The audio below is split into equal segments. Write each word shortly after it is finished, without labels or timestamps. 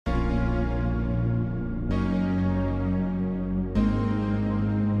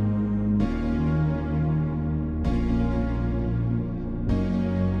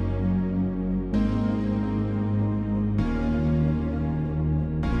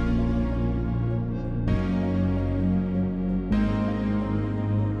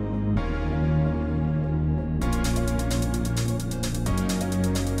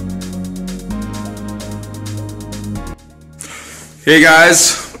Hey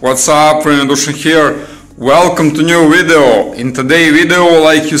guys, what's up? freinds here. Welcome to new video. In today's video,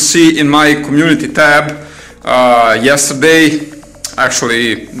 like you see in my community tab, yesterday,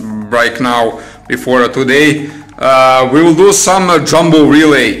 actually right now before today, we will do some jumbo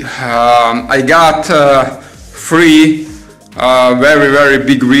relay. I got free very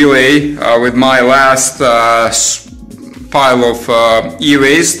big relay with my last pile of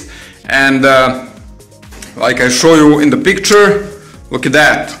e-waste, and like I show you in the picture, look at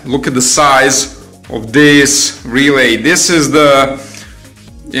that, look at the size of this relay. This is the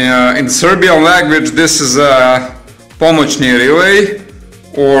in the Serbian language, this is a pomoćni relay,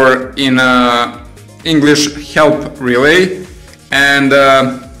 or in English, help relay, and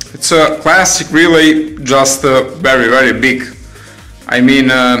it's a classic relay, just very big. I mean,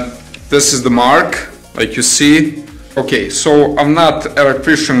 this is the mark, like you see. Okay, so I'm not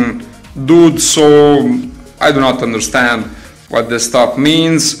electrician dude, so I do not understand what this stuff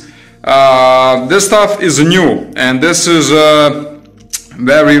means. This stuff is new, and this is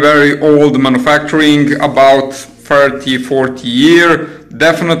very old manufacturing, about 30-40 years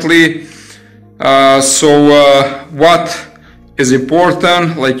definitely. So what is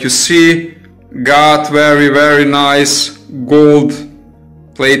important, like you see, got very nice gold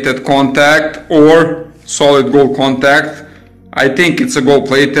plated contact or solid gold contact. I think it's a gold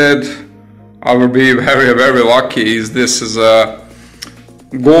plated. I will be very lucky if this is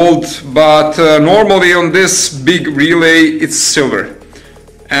gold, but normally on this big relay it's silver,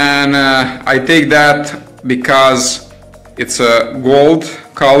 and I take that because it's a gold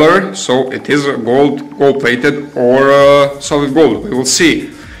color, so it is a gold plated or solid gold, we will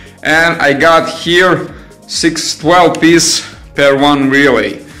see. And I got here 12 piece per one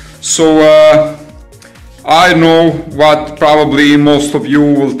relay. So I know what probably most of you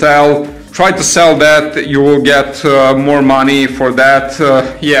will tell: try to sell that, you will get more money for that.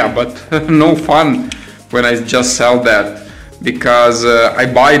 Yeah, but no fun when I just sell that, because I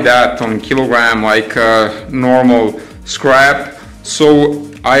buy that on kilogram like normal scrap. So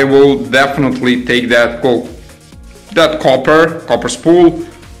I will definitely take that gold, that copper spool,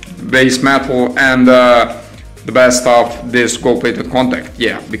 base metal, and the best of this gold plated contact.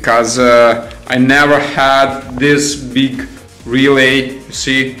 Yeah, because I never had this big relay, you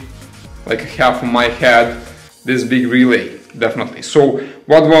see, like half of my head, this big relay, definitely. So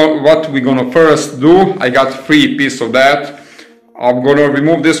what we're gonna first do, I got 3 pieces of that. I'm gonna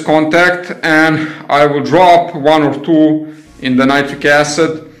remove this contact, and I will drop 1 or 2 in the nitric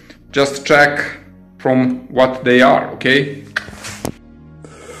acid, just check from what they are, okay?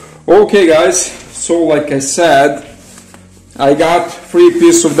 Okay guys, so like I said, I got 3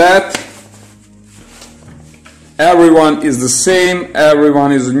 pieces of that. Everyone is the same,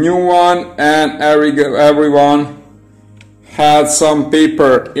 everyone is a new one, and everyone had some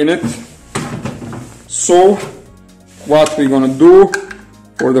paper in it. So what we're gonna do,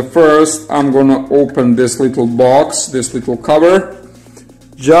 for the first, I'm gonna open this little box, this little cover,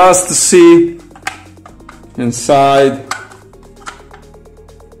 just to see inside.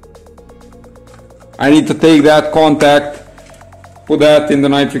 I need to take that contact, put that in the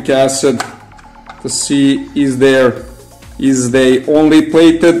nitric acid, to see is they only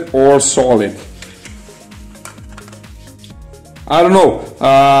plated or solid. I don't know.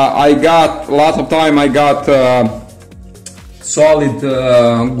 I got a lot of time. I got solid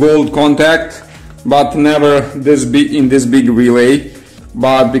gold contact, but never this big in this big relay.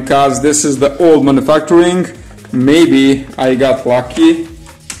 But because this is the old manufacturing, maybe I got lucky.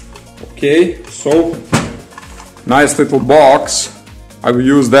 Okay, so nice little box. I will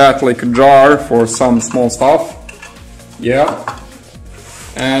use that like a jar for some small stuff. Yeah.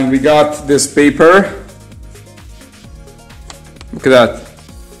 And we got this paper. Look at that.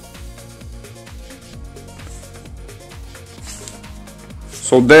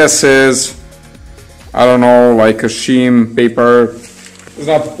 So this is, I don't know, like a sheen paper. It's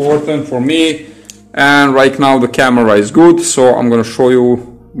not important for me. And right now the camera is good, so I'm gonna show you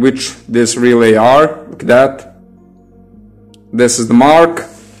which this relay are. Look at that. This is the mark,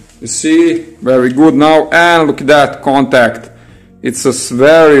 you see, very good now. And look at that contact, it's a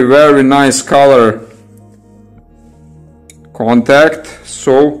very nice color contact.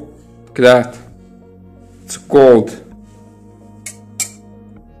 So look at that, it's gold,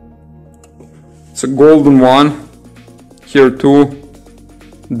 it's a golden one here too,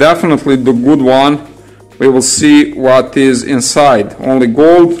 definitely the good one. We will see what is inside, only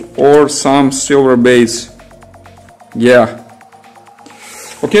gold or some silver base. Yeah.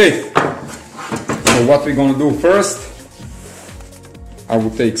 Okay, so what we're gonna do first, I will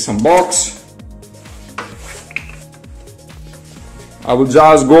take some box. I will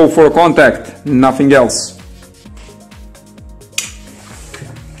just go for a contact, nothing else.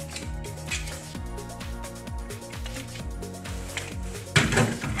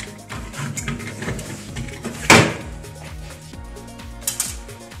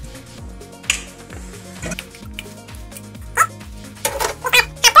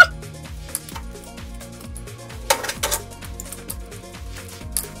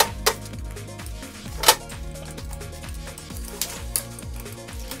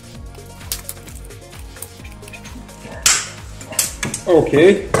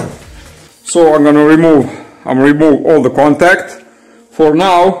 Okay, so I'm gonna remove all the contact. For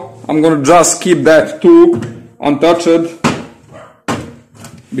now, I'm gonna just keep that too untouched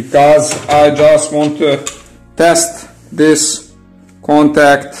because I just want to test this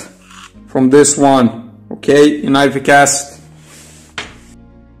contact from this one, okay, in nitric acid.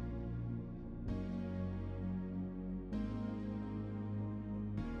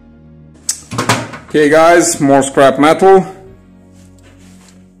 Okay guys, more scrap metal.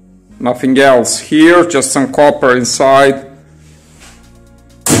 Nothing else here, just some copper inside.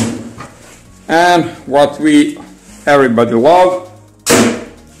 And what everybody love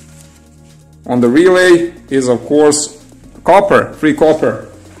on the relay is of course copper, free copper.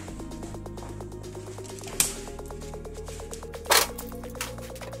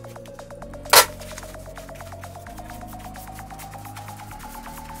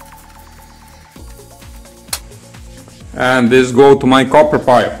 And this go to my copper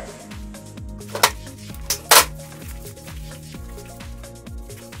pipe.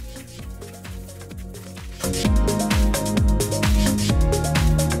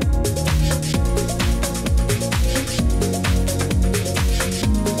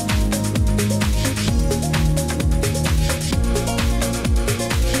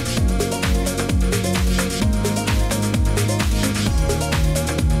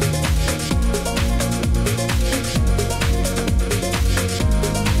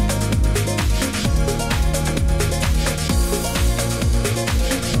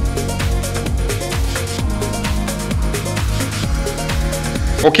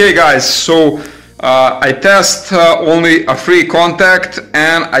 Okay guys, so I test only a free contact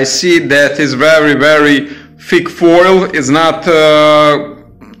and I see that is very thick foil. It's not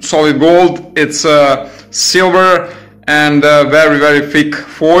solid gold, it's silver and very thick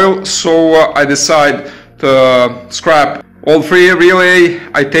foil. So I decide to scrap all three relay.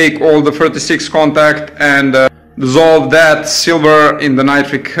 I take all the 36 contact and dissolve that silver in the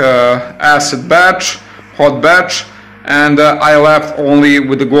nitric acid batch, hot batch. And I left only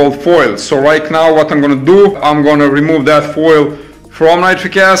with the gold foil. So right now what I'm gonna do, I'm gonna remove that foil from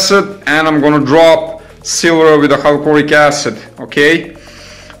nitric acid and I'm gonna drop silver with the hydrochloric acid, okay?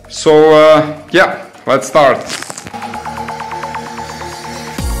 So yeah, let's start.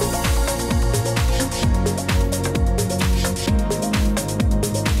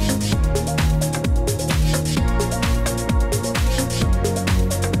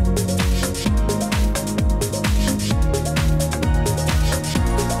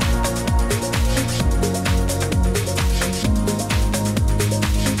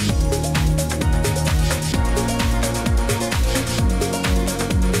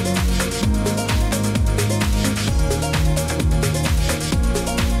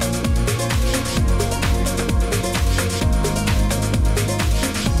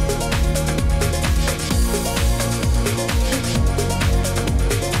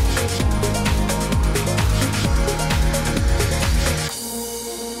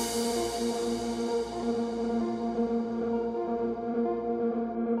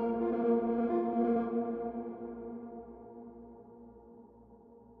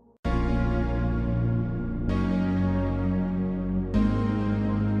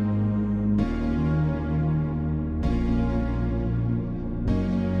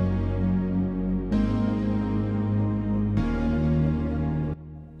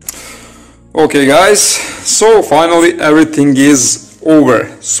 Okay guys, so finally everything is over.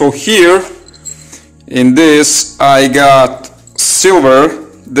 So here in this I got silver.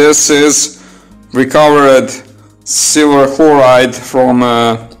 This is recovered silver chloride from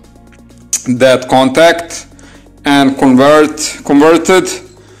that contact and converted,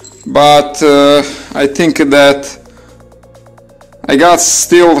 but I think that I got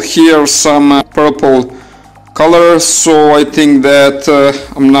still here some purple color, so I think that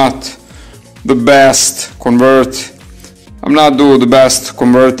I'm not the best I'm not doing the best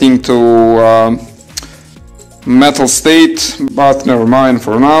converting to metal state, but never mind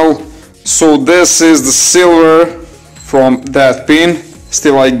for now. So this is the silver from that pin.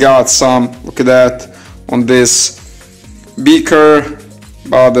 Still I got some, look at that, on this beaker,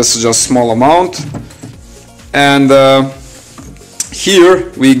 but this is just small amount. And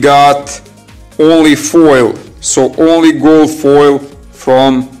here we got only foil, so only gold foil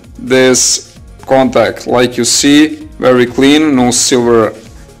from this contact. Like you see, very clean, no silver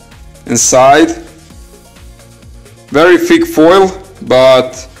inside. Very thick foil,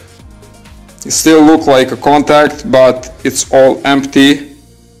 but it still looks like a contact, but it's all empty.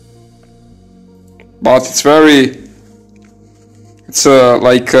 But it's very, it's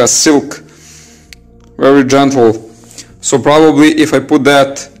like silk, very gentle. So probably if I put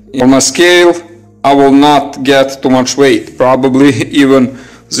that on a scale, I will not get too much weight, probably even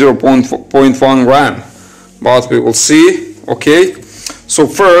 0.1 gram, but we will see. Okay, so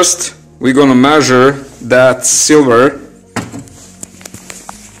first we're gonna measure that silver.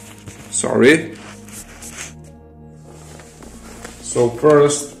 Sorry. So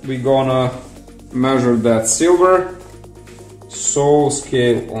first we're gonna measure that silver. So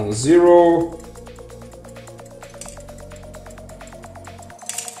scale on 0.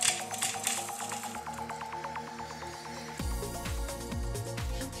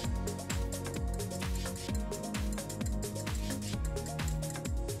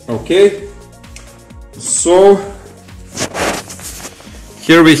 Okay, so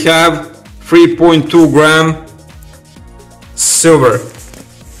here we have 3.2 gram silver.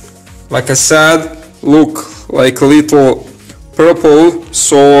 Like I said, look like a little purple,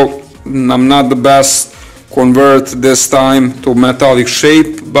 so I'm not the best convert this time to metallic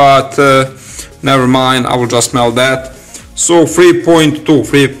shape, but never mind, I will just melt that. So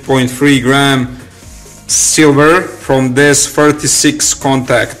 3.3 gram silver from this 36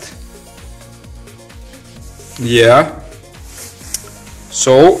 contact. Yeah.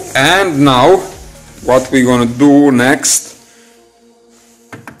 So, and now what we're gonna do next,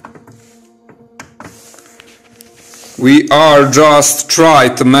 we are just try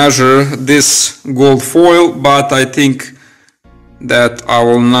to measure this gold foil, but I think that I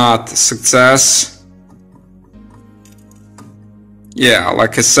will not success. Yeah,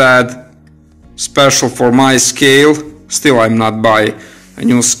 like I said, special for my scale. Still I'm not buy a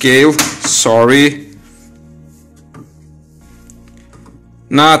new scale, sorry.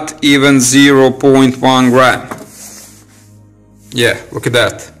 Not even 0.1 gram. Yeah, look at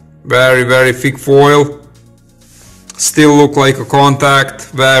that. Very, very thick foil. Still look like a contact,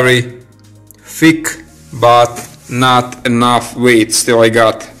 very thick, but not enough weight. Still I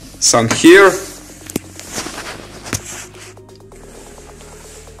got some here.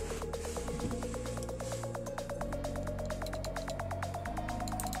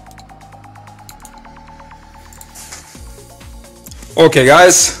 Okay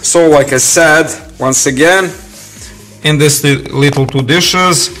guys, so like I said, once again, in this little two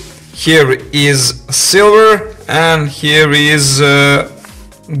dishes, here is silver and here is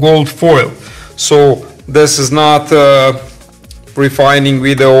gold foil. So this is not a refining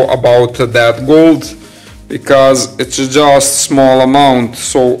video about that gold, because it's just small amount,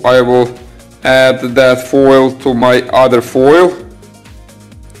 so I will add that foil to my other foil.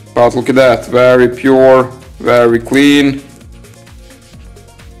 But look at that, very pure, very clean.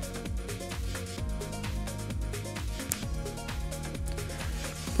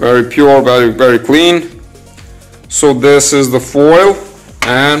 Very pure, very clean. So this is the foil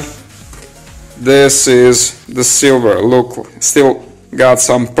and this is the silver. Look, still got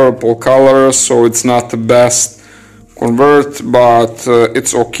some purple color, so it's not the best convert, but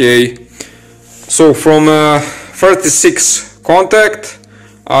it's okay. So from 36 contact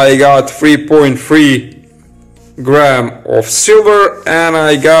I got 3.3 gram of silver and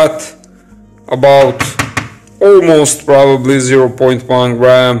I got about almost probably 0.1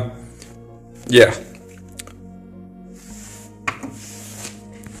 gram. Yeah.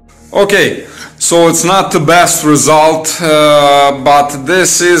 Okay, so it's not the best result, but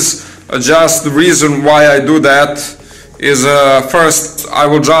this is just the reason why I do that. Is first I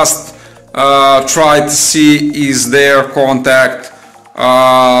will just try to see is their contact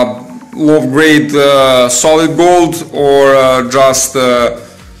low grade solid gold or just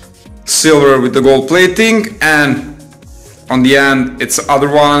silver with the gold plating, and on the end it's other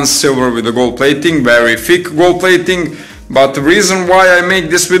one, silver with the gold plating, very thick gold plating. But the reason why I make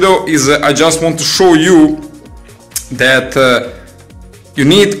this video is I just want to show you that you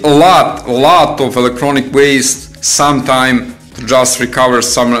need a lot of electronic waste sometime to just recover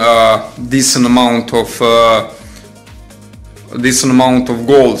some decent amount of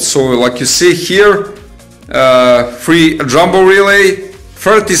gold. So like you see here, free jumbo relay,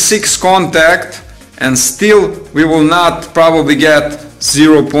 36 contact, and still we will not probably get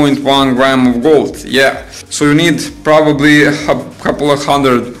 0.1 gram of gold. Yeah, So you need probably a couple of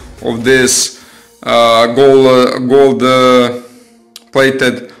hundred of this gold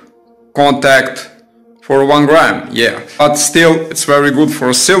plated contact for 1 gram. Yeah, but still it's very good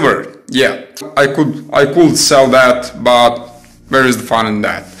for silver. Yeah, I could sell that, but where is the fun in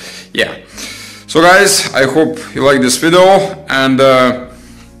that? Yeah. So guys, I hope you like this video, and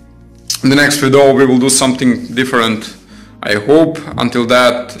in the next video we will do something different, I hope. Until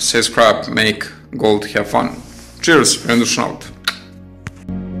that, stay scrap, make gold, have fun. Cheers, and out.